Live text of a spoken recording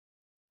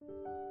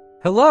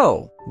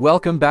Hello!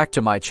 Welcome back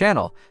to my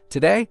channel.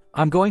 Today,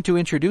 I'm going to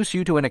introduce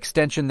you to an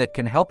extension that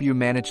can help you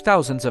manage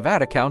thousands of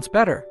ad accounts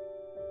better.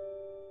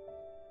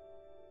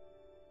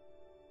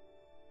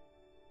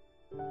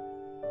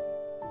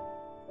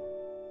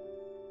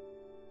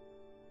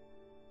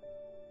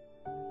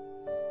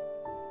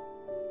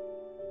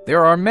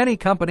 There are many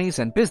companies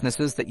and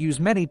businesses that use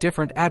many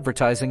different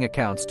advertising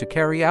accounts to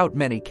carry out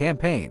many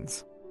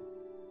campaigns.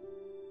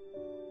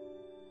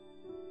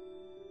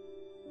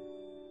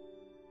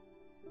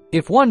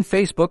 If one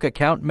Facebook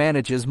account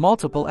manages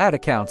multiple ad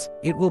accounts,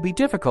 it will be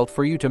difficult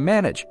for you to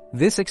manage.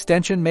 This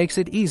extension makes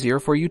it easier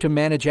for you to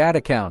manage ad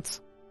accounts.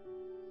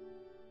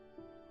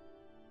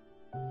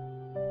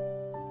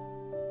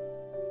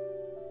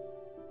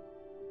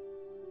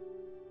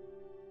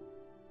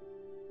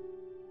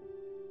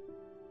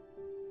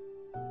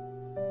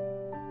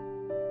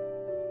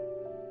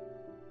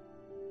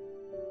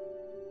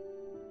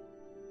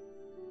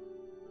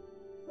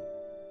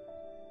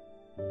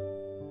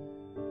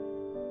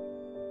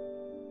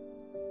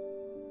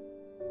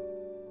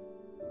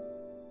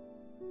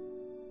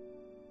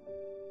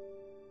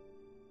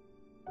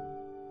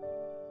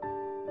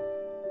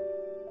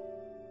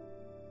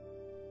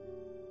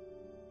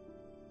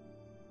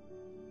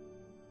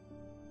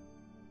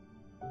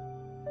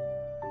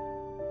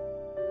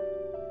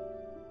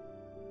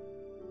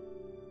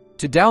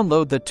 To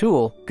download the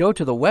tool, go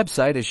to the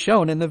website as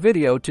shown in the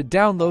video to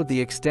download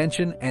the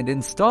extension and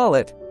install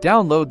it.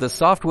 Download the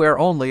software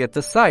only at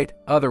the site,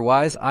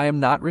 otherwise I am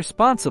not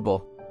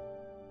responsible.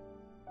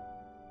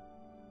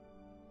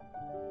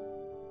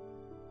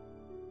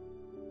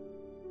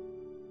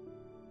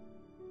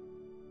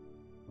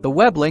 The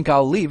web link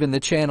I'll leave in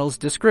the channel's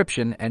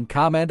description and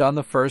comment on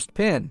the first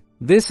pin.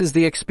 This is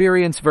the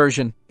experience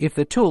version. If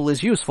the tool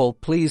is useful,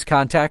 please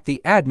contact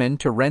the admin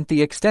to rent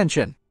the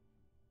extension.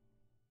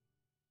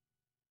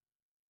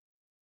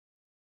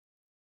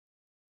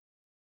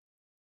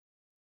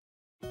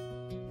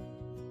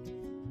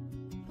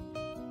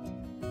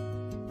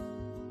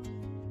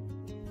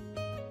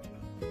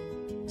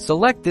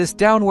 Select this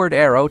downward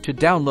arrow to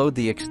download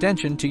the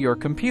extension to your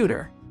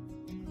computer.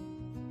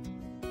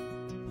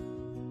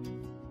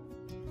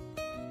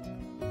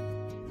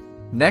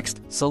 Next,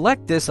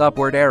 select this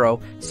upward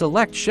arrow,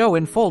 select Show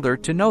in Folder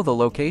to know the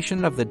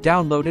location of the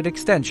downloaded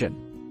extension.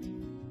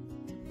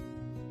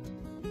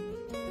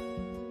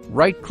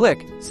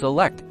 Right-click,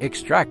 select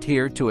Extract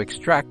here to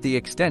extract the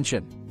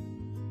extension.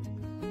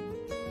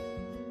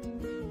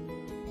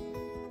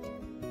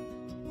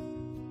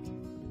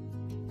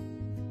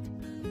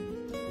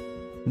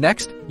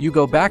 Next, you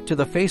go back to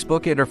the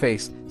Facebook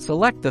interface,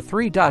 select the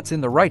three dots in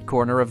the right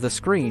corner of the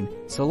screen,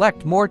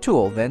 select More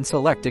Tool, then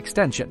select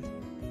Extension.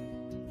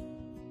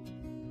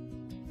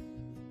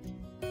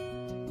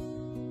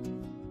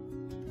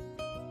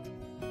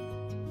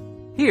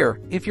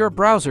 Here, if your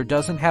browser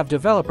doesn't have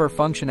developer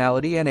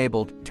functionality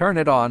enabled, turn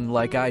it on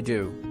like I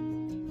do.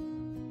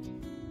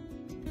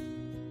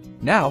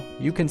 Now,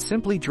 you can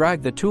simply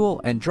drag the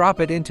tool and drop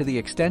it into the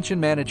extension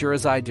manager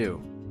as I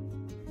do.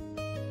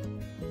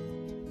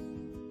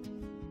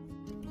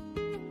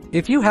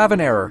 If you have an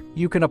error,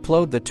 you can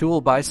upload the tool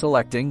by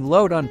selecting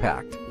Load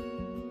Unpacked.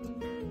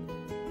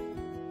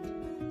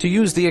 To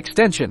use the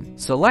extension,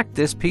 select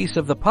this piece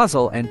of the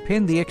puzzle and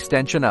pin the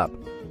extension up.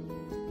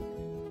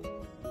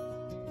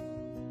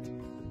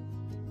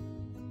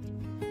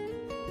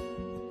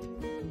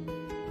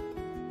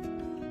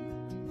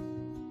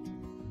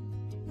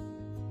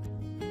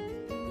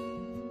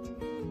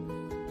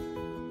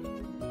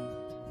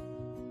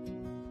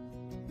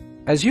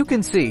 As you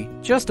can see,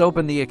 just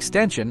open the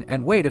extension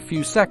and wait a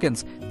few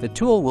seconds. The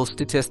tool will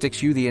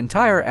statistics you the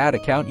entire ad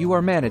account you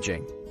are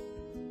managing.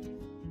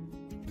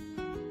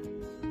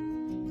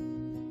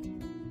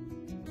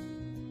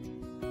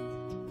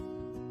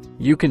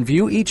 You can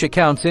view each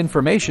account's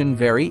information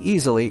very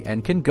easily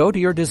and can go to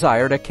your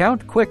desired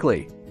account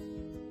quickly.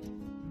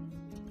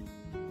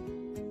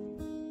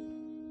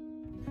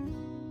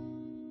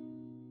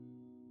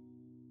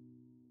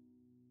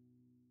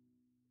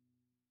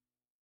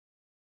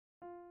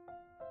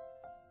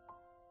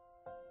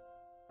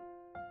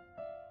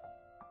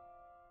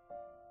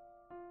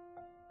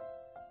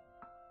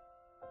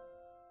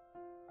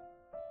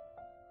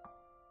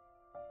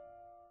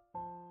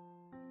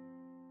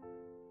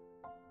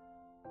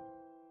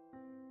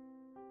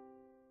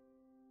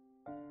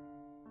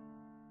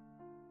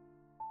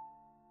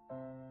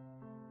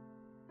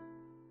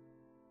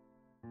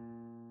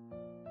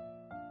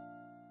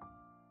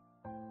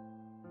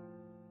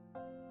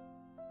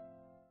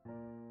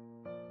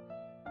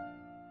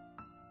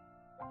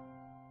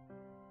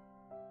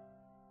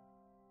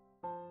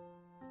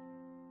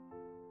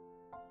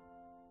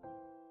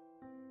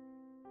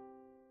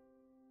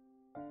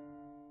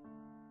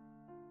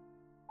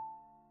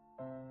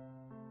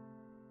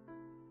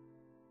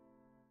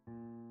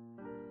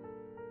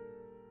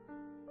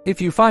 If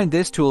you find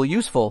this tool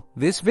useful,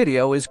 this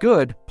video is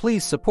good,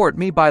 please support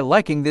me by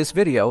liking this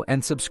video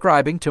and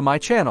subscribing to my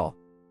channel.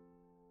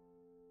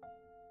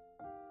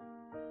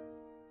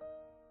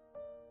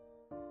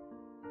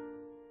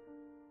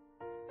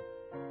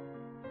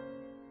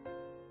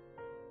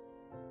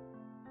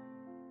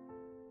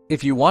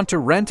 If you want to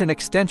rent an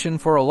extension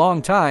for a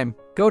long time,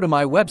 go to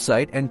my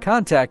website and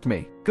contact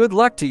me. Good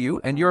luck to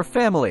you and your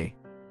family.